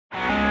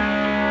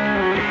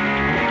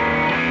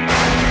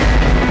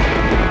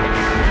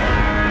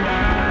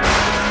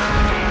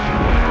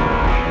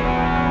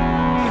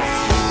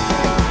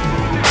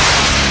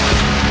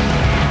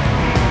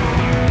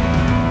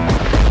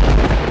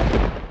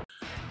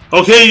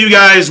Okay, you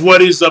guys,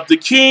 what is up? The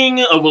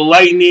King of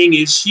Lightning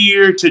is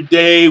here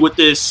today with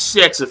this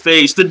sexy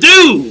face to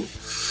do.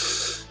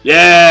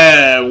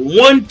 Yeah,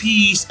 One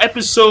Piece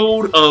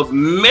episode of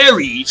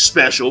Merry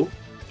special,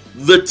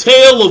 The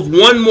Tale of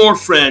One More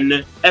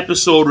Friend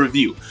episode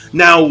review.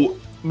 Now,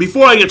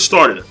 before I get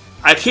started,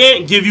 I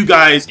can't give you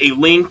guys a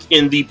link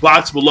in the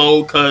box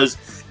below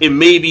because it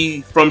may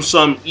be from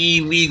some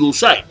illegal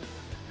site.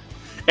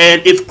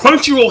 And if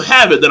Crunchyroll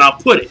have it, then I'll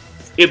put it.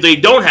 If they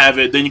don't have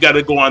it, then you got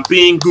to go on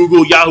Bing,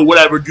 Google, Yahoo,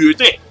 whatever, do your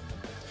thing.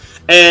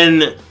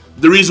 And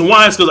the reason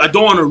why is because I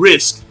don't want to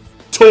risk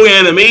Toei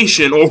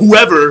Animation or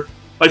whoever,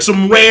 like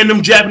some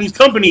random Japanese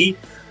company,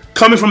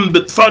 coming from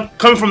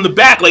the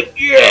back, like,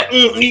 yeah,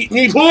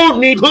 need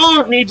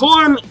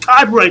porn,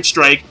 copyright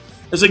strike.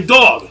 It's like,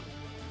 dog,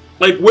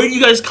 like, where do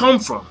you guys come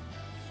from?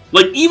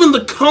 Like, even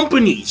the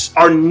companies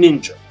are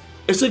ninja.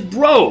 It's like,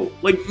 bro,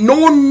 like, no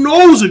one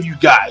knows of you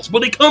guys,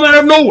 but they come out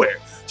of nowhere.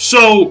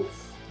 So,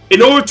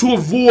 in order to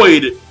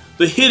avoid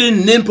the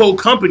hidden Nimpo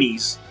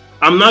companies,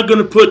 I'm not going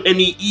to put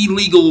any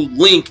illegal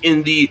link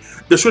in the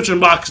description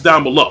box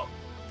down below.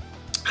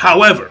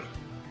 However,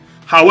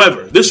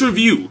 this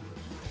review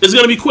is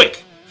going to be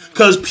quick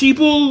because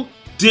people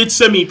did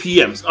send me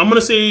PMs. I'm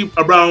going to say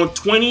around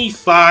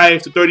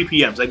 25 to 30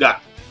 PMs I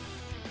got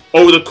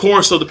over the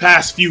course of the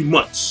past few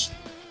months,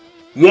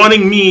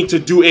 wanting me to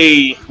do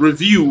a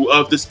review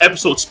of this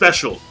episode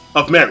special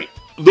of Merry.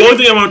 The only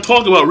thing I want to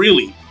talk about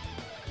really,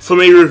 from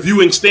a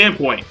reviewing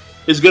standpoint,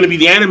 is going to be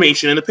the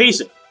animation and the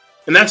pacing.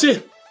 And that's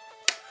it.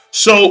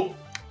 So,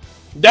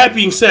 that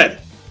being said,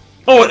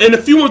 oh, and a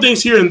few more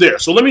things here and there.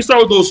 So let me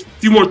start with those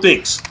few more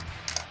things.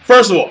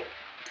 First of all,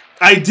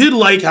 I did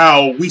like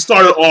how we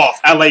started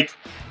off at, like,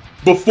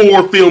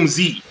 before Film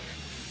Z.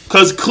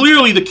 Because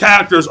clearly the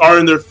characters are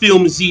in their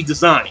Film Z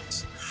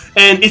designs.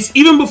 And it's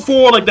even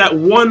before, like, that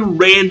one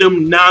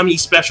random Nami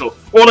special.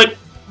 Or, like,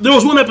 there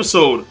was one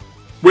episode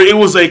where it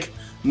was, like,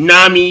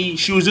 Nami,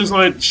 she was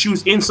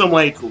in some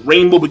like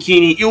rainbow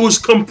bikini. It was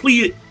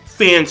complete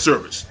fan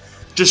service,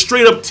 just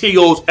straight up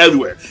Tigos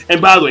everywhere. And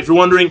by the way, if you're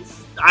wondering,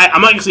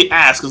 I'm not gonna say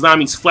ass because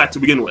Nami's flat to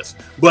begin with.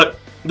 But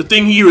the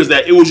thing here is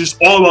that it was just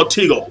all about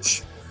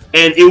Tigos,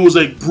 and it was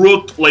like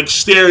Brooke like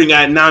staring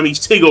at Nami's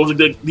Tigos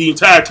like the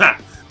entire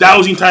time. That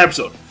was the entire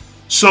episode.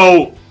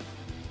 So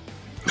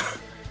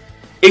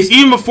it's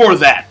even before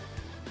that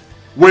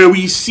where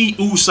we see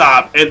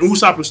Usopp, and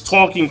Usopp is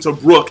talking to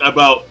Brooke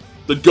about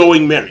the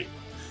going Merry.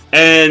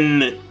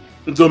 And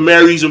the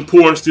Merry's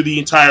importance to the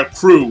entire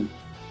crew,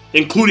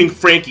 including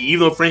Frankie,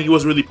 even though Frankie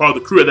wasn't really part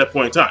of the crew at that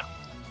point in time.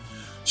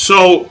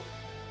 So,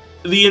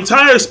 the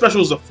entire special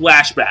is a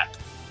flashback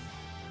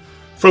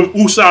from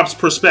Usopp's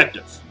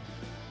perspective.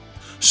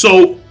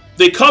 So,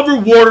 they cover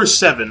Water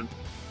 7,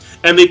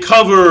 and they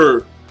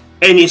cover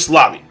Enies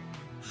Lobby.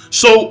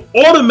 So,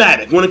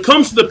 automatic, when it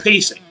comes to the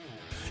pacing,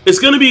 it's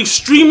going to be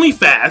extremely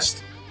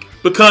fast,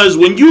 because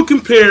when you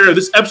compare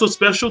this episode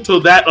special to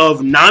that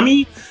of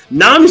Nami's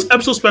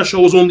episode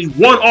special was only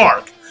one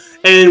arc.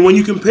 And when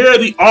you compare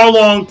the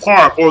Arlong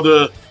Park, or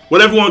the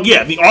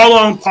the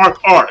Arlong Park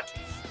arc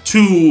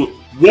to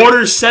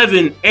Water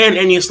 7 and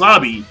Enies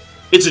Lobby,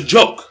 it's a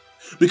joke.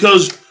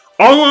 Because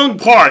Arlong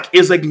Park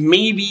is like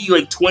maybe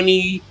like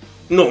 20,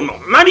 no,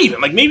 not even,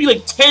 like maybe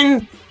like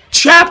 10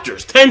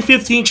 chapters, 10,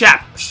 15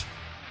 chapters.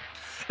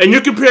 And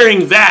you're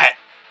comparing that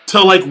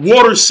to like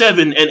Water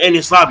 7 and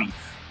Enies Lobby.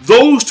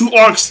 Those two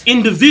arcs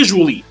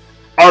individually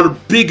are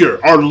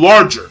bigger, are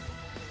larger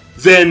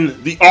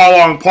than the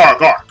Arlong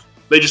Park arc.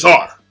 They just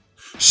are.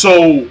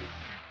 So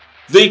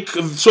they're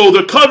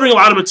covering a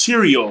lot of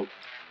material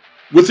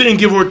within,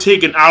 give or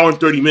take, an hour and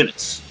 30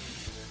 minutes.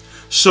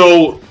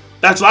 So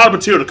that's a lot of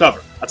material to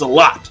cover. That's a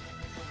lot.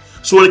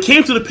 So when it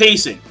came to the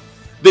pacing,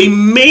 they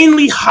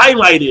mainly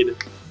highlighted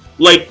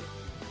like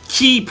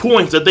key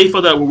points that they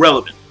felt that were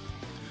relevant.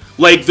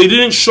 Like they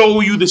didn't show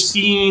you the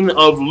scene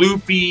of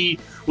Luffy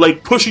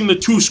like pushing the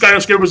two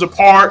skyscrapers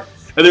apart,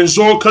 and then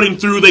Zoro cutting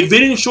through. Like they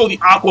didn't show the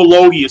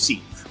Aqualogia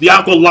scene, the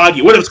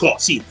Aqualogia, whatever it's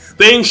called, scene.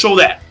 They didn't show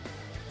that.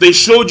 They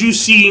showed you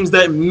scenes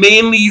that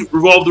mainly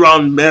revolved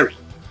around Merry,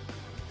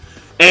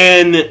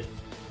 and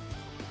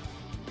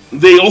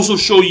they also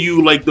show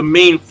you like the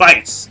main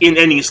fights in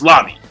Enies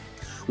Lobby.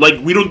 Like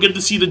we don't get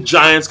to see the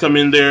giants come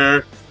in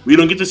there. We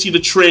don't get to see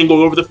the train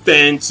go over the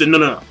fence. And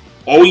no.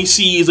 All we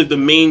see is like the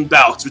main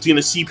bouts between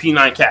the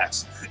CP9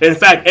 cats. And in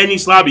fact,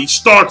 Enies Lobby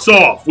starts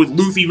off with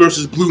Luffy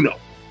versus Blue Note.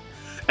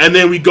 And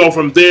then we go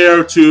from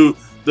there to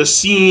the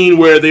scene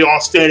where they're all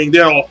standing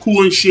there all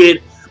cool and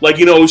shit. Like,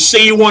 you know,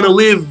 say you want to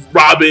live,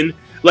 Robin.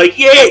 Like,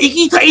 yeah,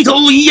 Iki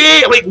Taito,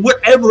 yeah. Like,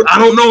 whatever. I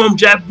don't know, I'm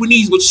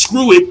Japanese, but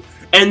screw it.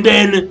 And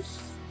then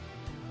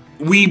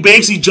we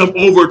basically jump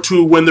over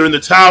to when they're in the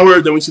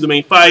tower. Then we see the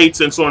main fights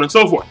and so on and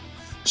so forth.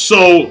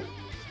 So,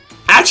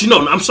 actually,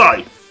 no, I'm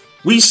sorry.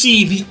 We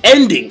see the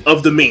ending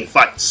of the main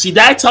fight. See,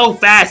 that's how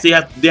fast they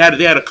had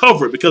to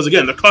cover it, because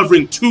again, they're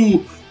covering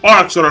two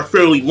arcs that are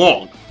fairly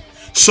long.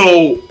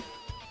 So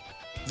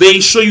they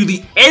show you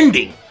the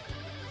ending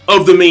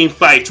of the main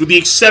fights, with the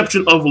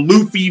exception of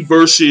Luffy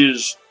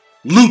versus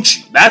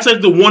Lucci. That's like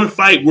the one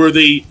fight where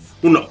they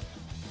well, no,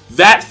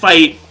 that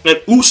fight and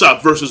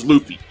Usopp versus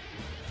Luffy,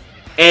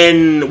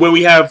 and when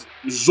we have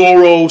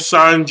Zoro,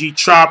 Sanji,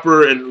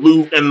 Chopper, and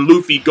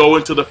Luffy go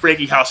into the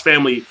Frankie House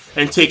family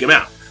and take him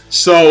out.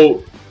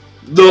 So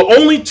the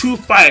only two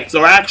fights that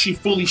are actually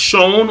fully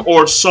shown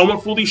or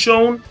somewhat fully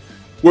shown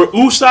were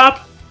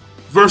Usopp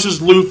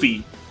versus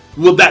Luffy.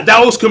 Well, that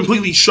was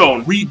completely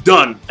shown,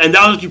 redone, and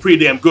that was actually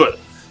pretty damn good.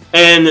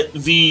 And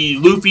the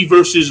Luffy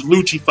versus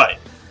Lucci fight.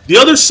 The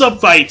other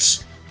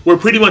sub-fights were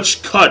pretty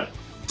much cut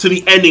to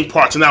the ending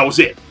parts, and that was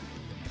it.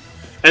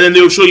 And then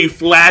they will show you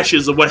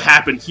flashes of what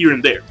happened here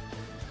and there.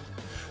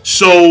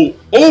 So,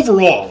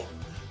 overall,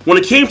 when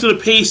it came to the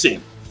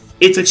pacing,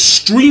 it's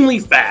extremely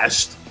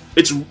fast.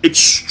 It's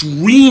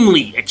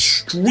extremely,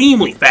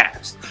 extremely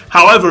fast.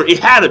 However, it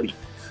had to be.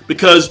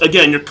 Because,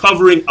 again, you're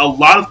covering a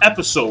lot of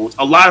episodes,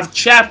 a lot of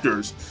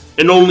chapters,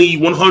 in only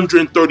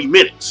 130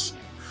 minutes.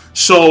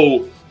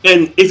 So,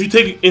 and if you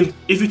take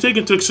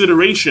into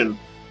consideration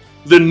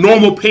the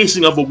normal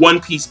pacing of a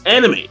One Piece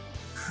anime,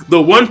 the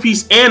One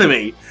Piece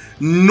anime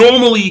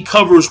normally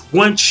covers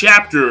one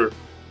chapter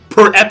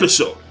per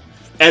episode.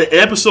 And an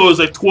episode is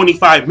like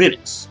 25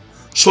 minutes.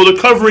 So they're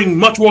covering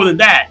much more than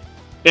that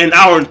in an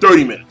hour and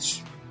 30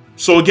 minutes.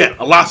 So again,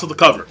 a lot to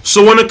cover.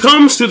 So when it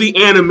comes to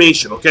the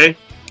animation, okay,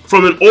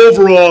 from an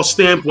overall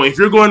standpoint, if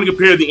you're going to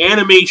compare the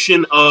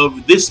animation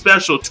of this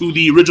special to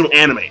the original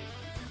anime,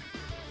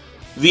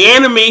 the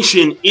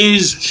animation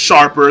is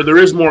sharper, there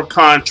is more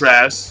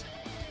contrast.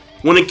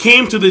 When it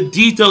came to the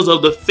details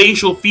of the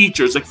facial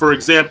features, like for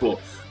example,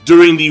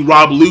 during the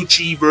Rob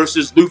Lucci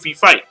versus Luffy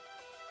fight,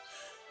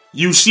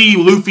 you see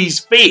Luffy's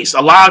face.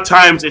 A lot of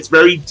times it's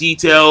very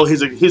detailed.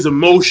 His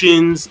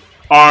emotions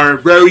are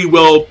very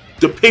well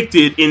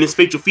depicted in his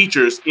facial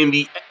features in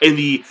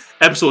the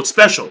episode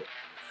special.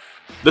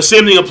 The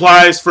same thing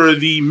applies for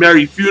the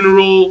Merry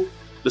Funeral.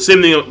 The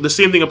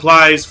same thing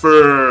applies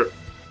for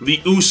the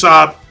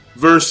Usopp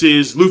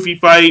versus Luffy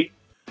fight.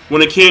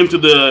 When it came to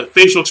the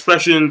facial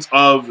expressions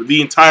of the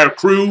entire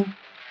crew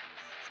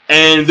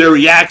and their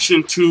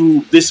reaction to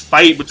this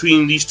fight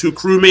between these two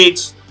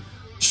crewmates.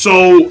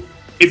 So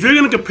if you're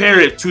going to compare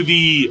it to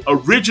the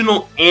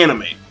original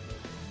anime,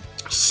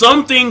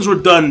 some things were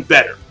done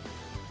better.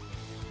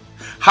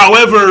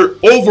 However,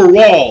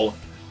 overall,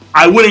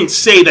 I wouldn't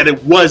say that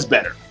it was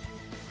better.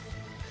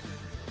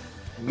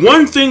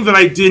 One thing that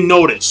I did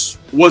notice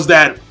was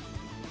that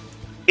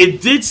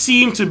it did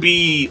seem to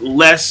be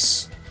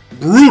less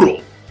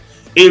brutal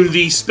in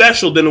the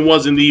special than it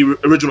was in the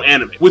original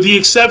anime, with the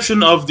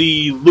exception of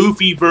the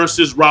Luffy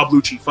versus Rob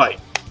Lucci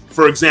fight.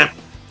 For example,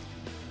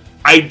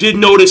 I did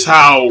notice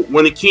how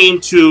when it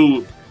came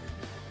to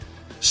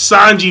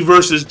Sanji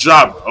versus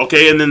Jabra,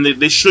 okay, and then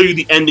they show you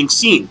the ending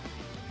scene,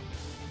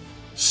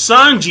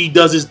 Sanji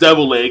does his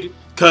devil leg,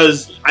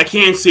 because I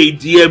can't say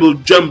Diablo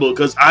Jumbo,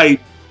 because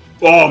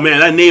oh man,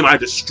 that name I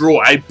destroy,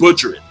 I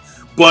butcher it.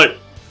 But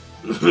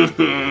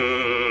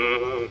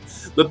the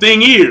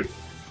thing here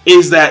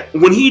is that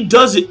when he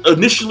does it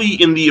initially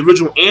in the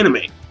original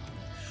anime,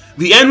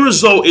 the end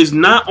result is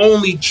not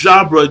only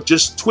Jabra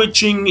just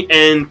twitching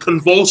and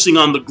convulsing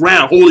on the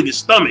ground, holding his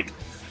stomach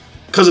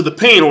because of the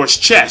pain, or his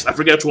chest, I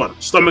forget which one,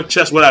 stomach,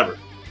 chest, whatever,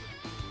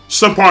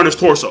 some part of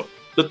his torso.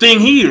 The thing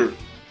here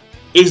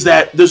is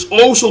that there's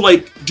also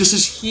like just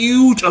this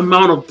huge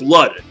amount of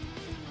blood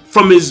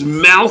from his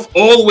mouth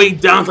all the way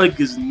down to like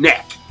his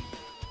neck.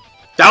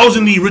 That was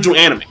in the original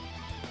anime.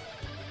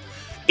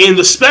 In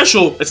the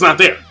special, it's not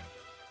there.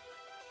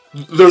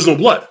 There's no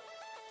blood.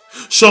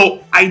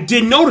 So I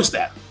did notice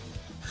that.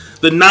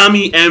 The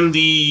Nami and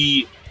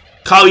the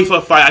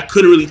Khalifa fight, I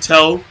couldn't really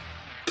tell,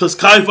 because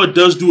Khalifa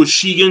does do a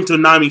Shigen to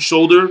Nami's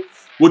shoulder,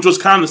 which was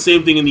kind of the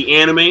same thing in the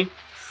anime,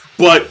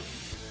 but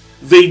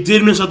they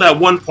did miss out that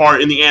one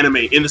part in the anime,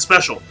 in the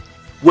special,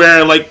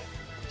 where like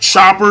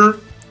Chopper,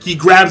 he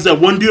grabs that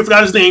one dude, I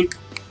forgot his name,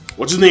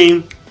 what's his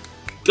name,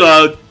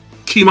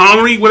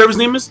 Kimamori, whatever his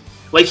name is,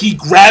 like he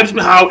grabs him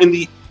how in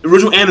the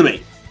original anime,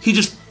 he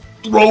just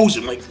throws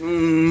him, like,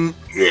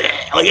 yeah,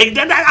 like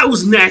that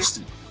was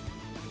nasty.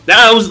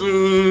 That was,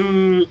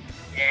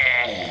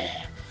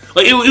 yeah.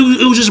 Like,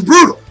 it was just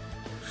brutal.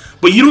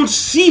 But you don't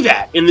see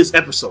that in this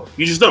episode.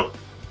 You just don't.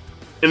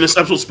 In this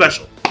episode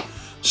special.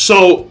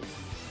 So,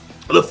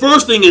 the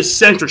first thing is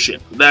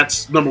censorship.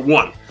 That's number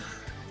one.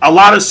 A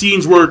lot of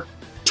scenes were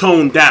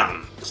toned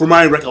down, from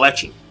my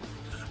recollection.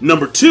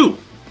 Number two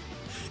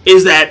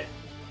is that,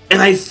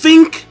 and I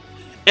think,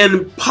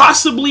 and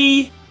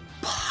possibly,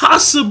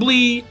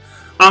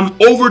 I'm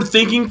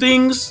overthinking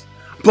things,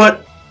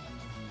 but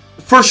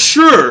for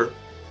sure,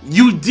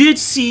 you did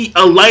see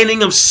a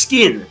lining of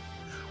skin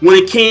when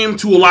it came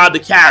to a lot of the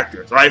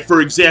characters, right?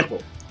 For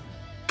example,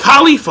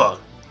 Khalifa,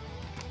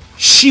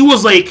 she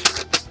was like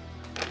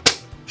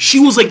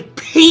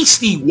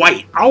pasty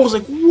white. I was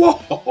like,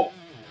 whoa,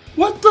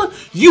 what the?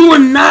 You were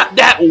not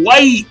that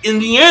white in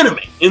the anime,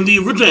 in the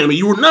original anime.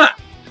 You were not.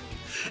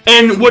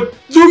 And what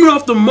threw me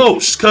off the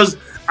most, because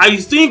I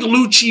think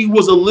Lucci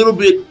was a little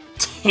bit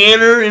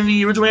tanner in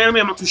the original anime,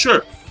 I'm not too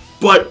sure,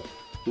 but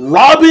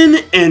Robin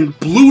and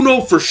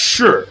Bluno for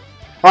sure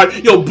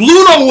Alright, yo,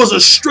 Bluno was a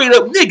straight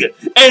up nigga.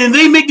 And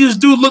they make this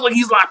dude look like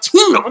he's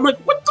Latino. I'm like,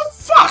 what the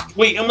fuck?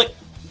 Wait, I'm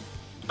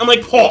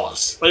like,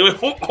 pause. Like,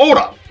 hold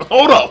up.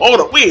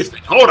 Wait a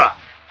second, hold up.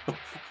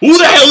 Who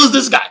the hell is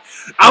this guy?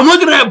 I'm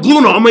looking at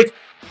Bluno. I'm like,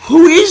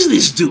 who is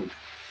this dude?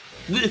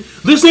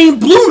 This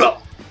ain't Bluno.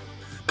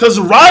 Because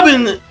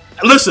Robin,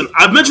 listen,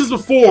 I've mentioned this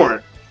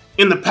before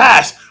in the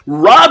past.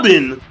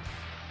 Robin,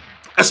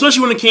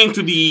 especially when it came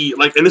to the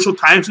initial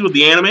time skip of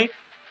the anime,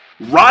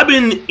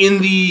 Robin in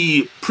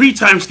the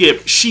pre-time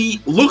skip, she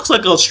looks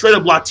like a straight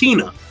up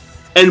Latina.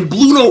 And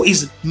Bluno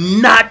is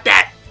not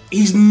that.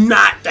 He's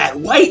not that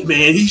white,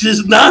 man. He's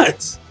just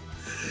not.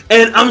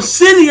 And I'm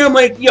sitting here, I'm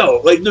like,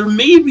 yo, like there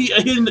may be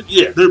a hidden,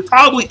 yeah, there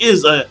probably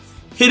is a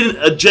hidden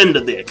agenda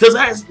there. Cause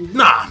that's,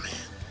 nah, man.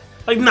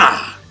 Like, no,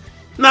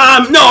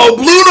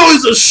 Bluno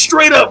is a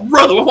straight up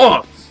brother. Hold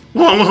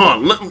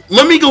on.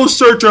 Let me go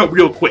search up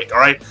real quick,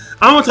 alright?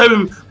 I'm gonna type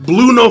in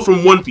Bluno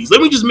from One Piece.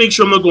 Let me just make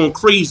sure I'm not going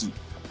crazy.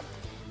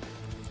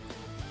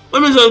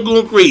 Let me start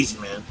going crazy,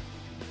 man.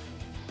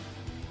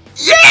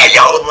 Yeah,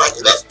 yo, like,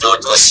 this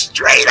dude's a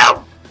straight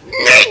up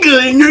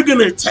nigga, and you're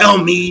gonna tell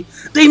me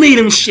they made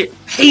him shit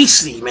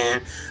pasty,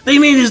 man. They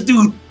made this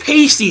dude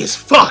pasty as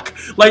fuck.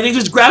 Like, they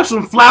just grabbed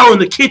some flour in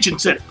the kitchen,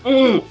 said,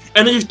 and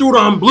they just threw it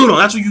on Bluno.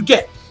 That's what you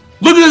get.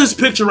 Look at this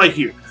picture right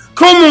here.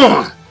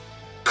 Come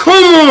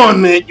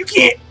on, man. You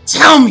can't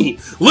tell me.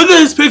 Look at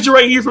this picture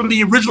right here from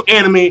the original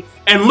anime,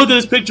 and look at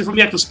this picture from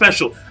the actual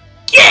special.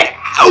 Get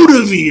out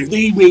of here!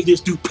 They made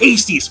this dude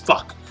pasty as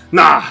fuck.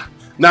 Nah,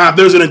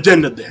 there's an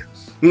agenda there.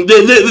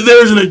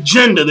 There's an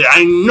agenda there.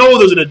 I know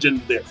there's an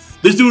agenda there.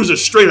 This dude is a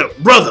straight up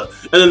brother,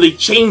 and then they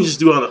change this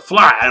dude on the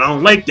fly. I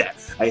don't like that.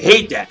 I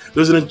hate that.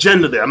 There's an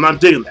agenda there. I'm not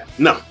digging that.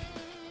 No.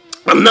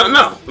 I'm not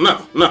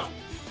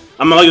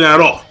liking that at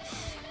all.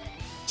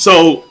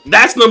 So,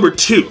 that's number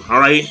 2,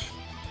 alright?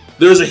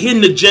 There's a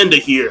hidden agenda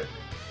here,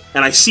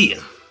 and I see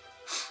it.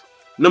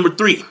 Number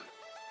 3.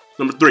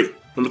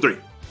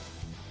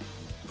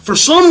 For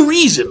some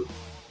reason,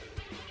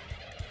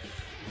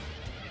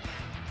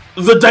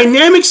 the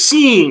dynamic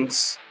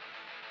scenes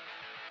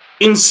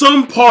in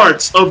some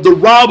parts of the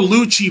Rob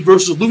Lucci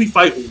versus Luffy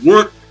fight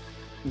weren't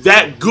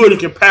that good in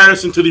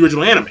comparison to the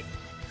original anime.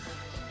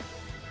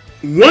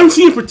 One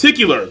scene in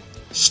particular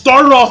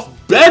started off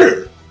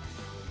better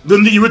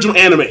than the original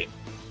anime,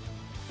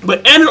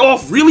 but ended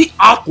off really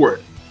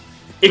awkward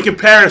in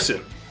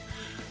comparison.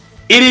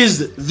 It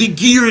is the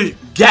gear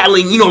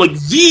Gatling, you know, like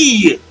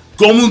the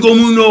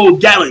Gomu no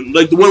Gatling,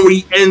 like the one where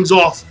he ends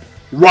off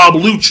Rob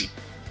Lucci.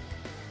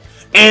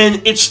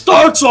 And it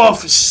starts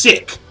off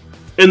sick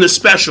in the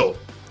special,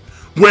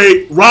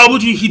 where Rob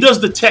Lucci, he does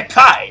the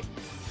Tekkai,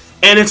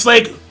 and it's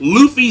like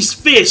Luffy's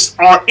fists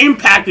are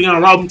impacting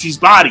on Rob Lucci's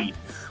body,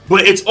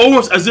 but it's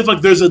almost as if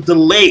like there's a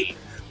delay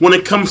when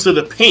it comes to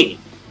the pain.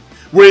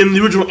 Where in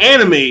the original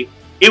anime,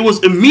 it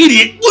was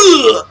immediate,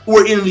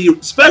 where in the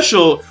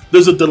special,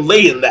 there's a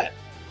delay in that.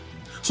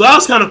 So that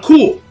was kind of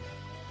cool.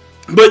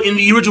 But in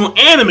the original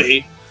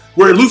anime,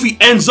 where Luffy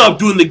ends up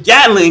doing the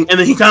Gatling, and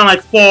then he kind of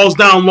like falls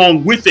down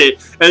along with it,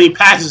 and he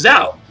passes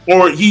out,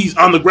 or he's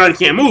on the ground and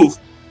can't move.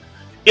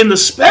 In the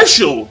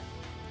special,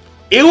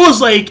 it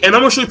was like, and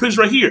I'm gonna show you pictures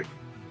right here.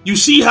 You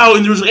see how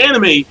in the original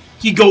anime,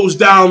 he goes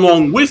down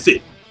along with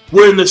it.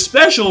 Where in the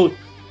special,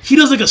 he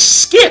does like a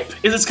skip.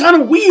 It's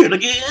kind of weird.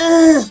 Like,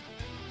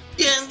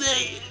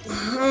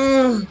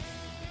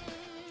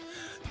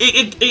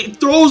 it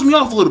throws me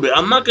off a little bit.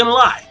 I'm not gonna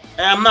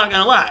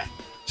lie.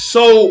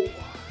 So,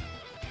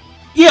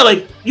 yeah,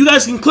 like, you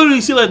guys can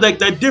clearly see like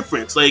that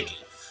difference. Like,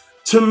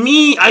 to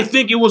me, I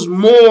think it was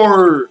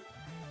better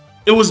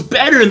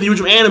in the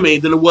original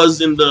anime than it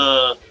was in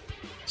the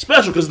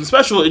special, because in the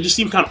special, it just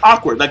seemed kind of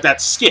awkward, like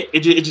that skit.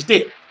 It just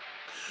did.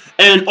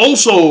 And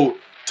also,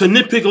 to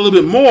nitpick a little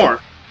bit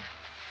more,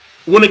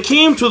 when it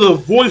came to the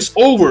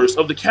voiceovers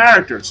of the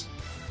characters,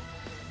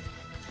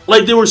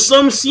 like, there were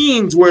some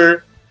scenes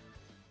where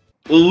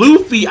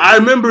Luffy, I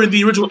remember in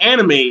the original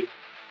anime,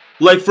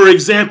 like, for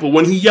example,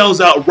 when he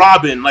yells out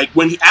Robin, like,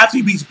 after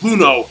he beats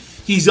Bluno,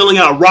 he's yelling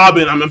out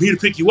Robin, I'm here to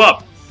pick you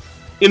up.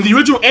 In the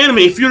original anime,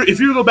 if you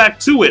to go back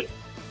to it,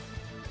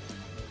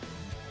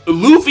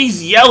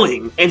 Luffy's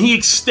yelling, and he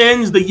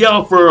extends the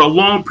yell for a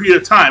long period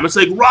of time. It's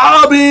like,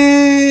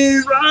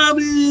 Robin,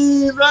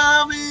 Robin,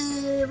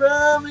 Robin,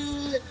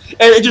 Robin,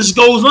 and it just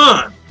goes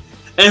on.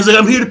 And it's like,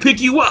 I'm here to pick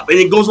you up, and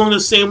it goes on the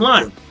same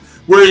line.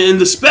 Where in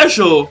the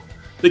special,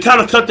 they kind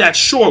of cut that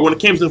short when it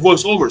came to the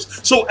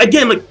voiceovers. So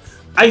again, like,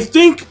 I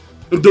think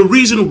the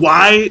reason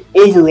why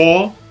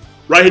overall,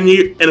 right in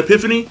here, in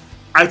Epiphany,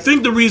 I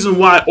think the reason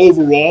why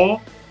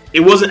overall it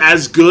wasn't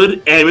as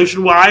good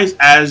animation-wise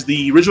as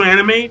the original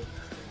anime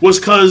was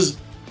because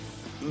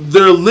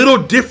there are little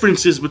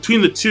differences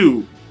between the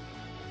two,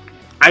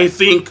 I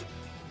think,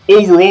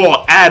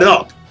 overall add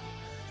up.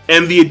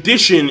 And the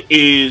addition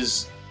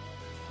is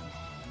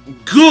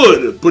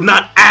good, but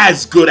not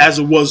as good as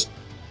it was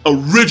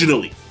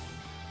originally.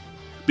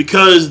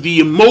 Because the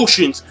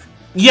emotions,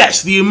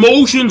 yes, the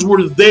emotions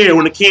were there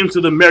when it came to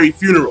the Merry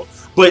funeral,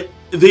 but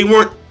they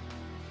weren't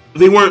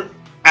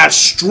as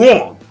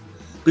strong.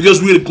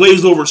 because we had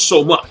glazed over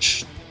so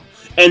much.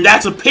 And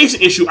that's a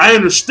pacing issue. I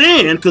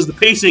understand, because the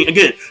pacing,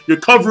 again, you're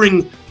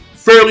covering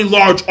fairly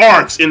large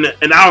arcs in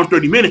an hour and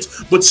 30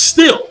 minutes, but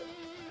still,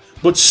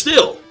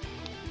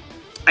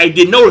 I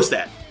did notice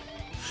that.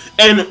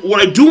 And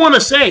what I do want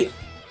to say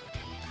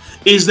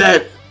is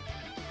that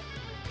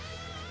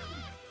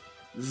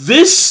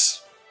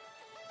this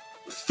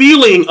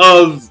feeling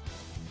of,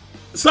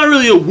 it's not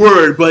really a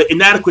word, but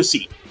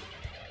inadequacy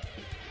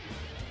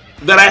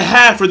that I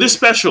have for this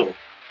special,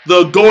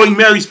 the Going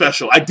Merry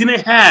special, I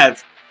didn't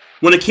have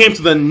when it came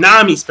to the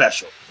Nami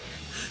special.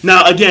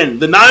 Now, again,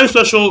 the Nami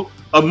special,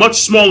 a much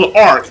smaller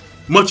arc,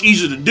 much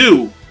easier to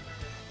do,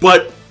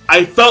 but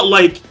I felt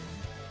like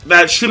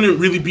that shouldn't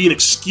really be an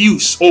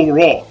excuse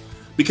overall,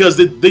 because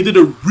they did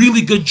a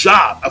really good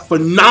job, a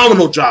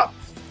phenomenal job,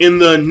 in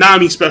the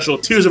Nami special,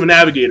 Tears of a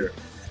Navigator,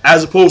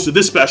 as opposed to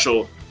this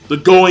special, the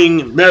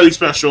Going Merry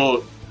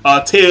special,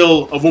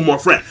 Tale of One More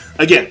Friend.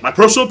 Again, my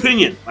personal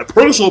opinion,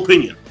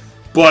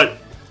 but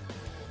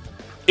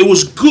it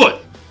was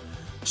good.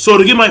 So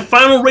to give my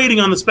final rating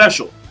on the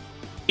special,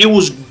 it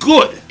was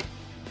good,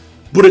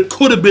 but it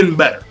could have been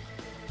better,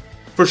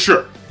 for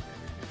sure.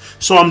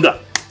 So I'm done.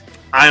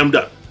 I am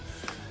done.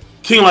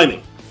 King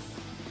Lightning.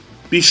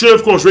 Be sure,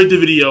 of course, rate the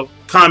video,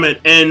 comment,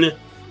 and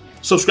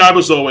subscribe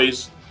as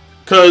always.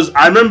 Because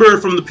I remember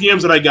from the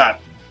PMs that I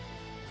got,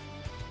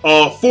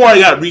 4 I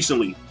got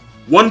recently,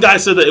 one guy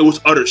said that it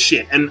was utter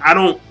shit. And I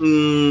don't,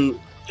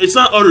 it's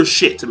not utter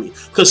shit to me.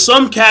 Because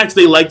some cats,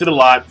 they liked it a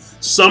lot.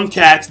 Some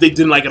cats, they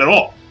didn't like it at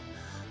all.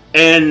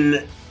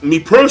 And me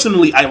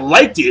personally, I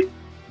liked it,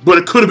 but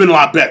it could have been a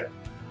lot better.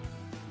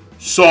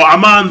 So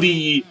I'm on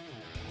the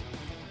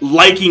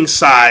liking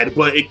side,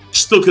 but it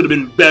still could have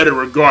been better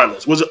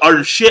regardless. Was it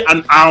utter shit?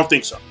 I don't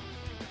think so.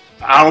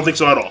 I don't think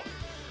so at all.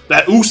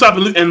 That Usopp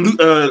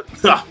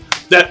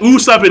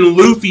and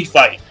Luffy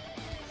fight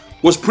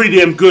was pretty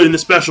damn good in the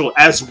special,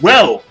 as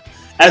well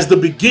as the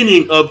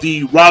beginning of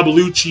the Rob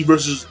Lucci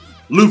versus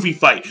Luffy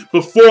fight,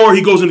 before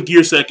he goes into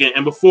Gear Second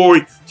and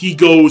before he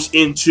goes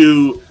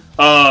into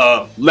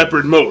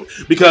Leopard mode.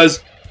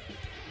 Because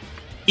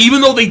even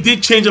though they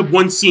did change up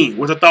one scene,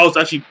 which I thought was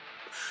actually,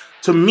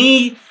 to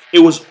me, it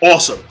was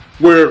awesome,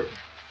 where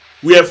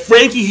we have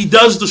Frankie, he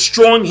does the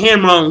strong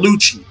hammer on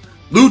Lucci.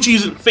 Lucci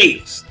isn't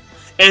phased.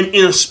 And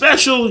in a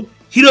special,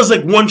 he does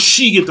like one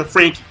Shigen to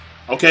Frankie,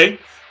 okay?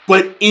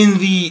 But in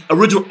the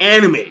original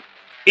anime,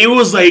 it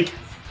was like,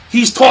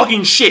 he's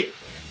talking shit.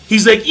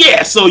 He's like,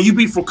 yeah, so you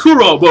beat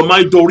Fukuro, but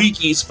my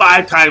Doriki is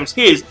 5 times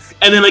his.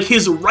 And then like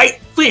his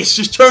right fist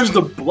just turns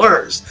to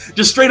blurs.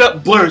 Just straight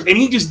up blurs. And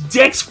he just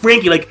decks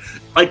Frankie like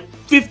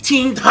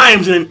 15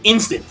 times in an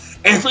instant.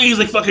 And so he's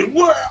like fucking,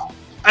 whoa!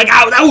 Like,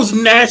 that was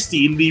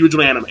nasty in the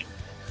original anime.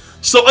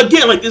 So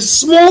again, like, there's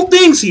small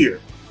things here.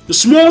 The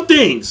small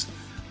things.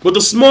 But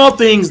the small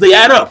things, they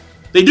add up.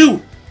 They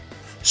do.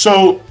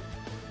 So,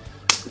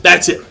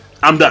 that's it.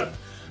 I'm done.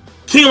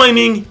 King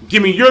Lightning,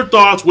 give me your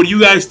thoughts. What do you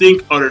guys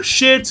think? Utter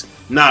shit?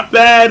 Not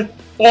bad?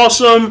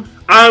 Awesome?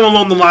 I'm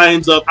along the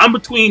lines of, I'm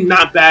between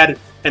not bad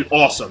and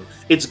awesome.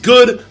 It's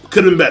good,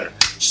 could have been better.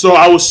 So,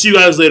 I will see you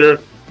guys later.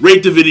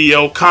 Rate the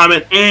video,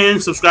 comment,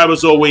 and subscribe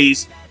as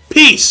always.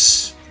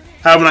 Peace!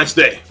 Have a nice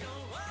day.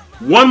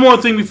 One more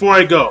thing before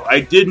I go.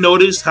 I did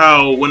notice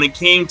how when it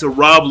came to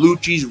Rob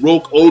Lucci's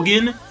Roke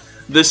Ogen,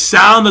 the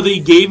sound that they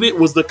gave it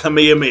was the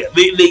Kamehameha.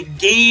 They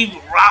gave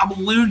Rob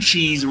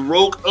Lucci's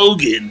Roke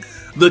Ogen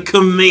the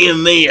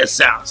Kamehameha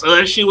sound. So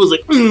that shit was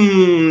like,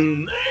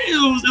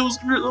 it was,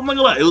 I'm not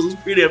gonna lie, it was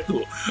pretty damn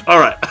cool.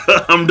 Alright,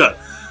 I'm done.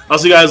 I'll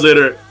see you guys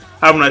later.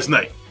 Have a nice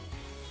night.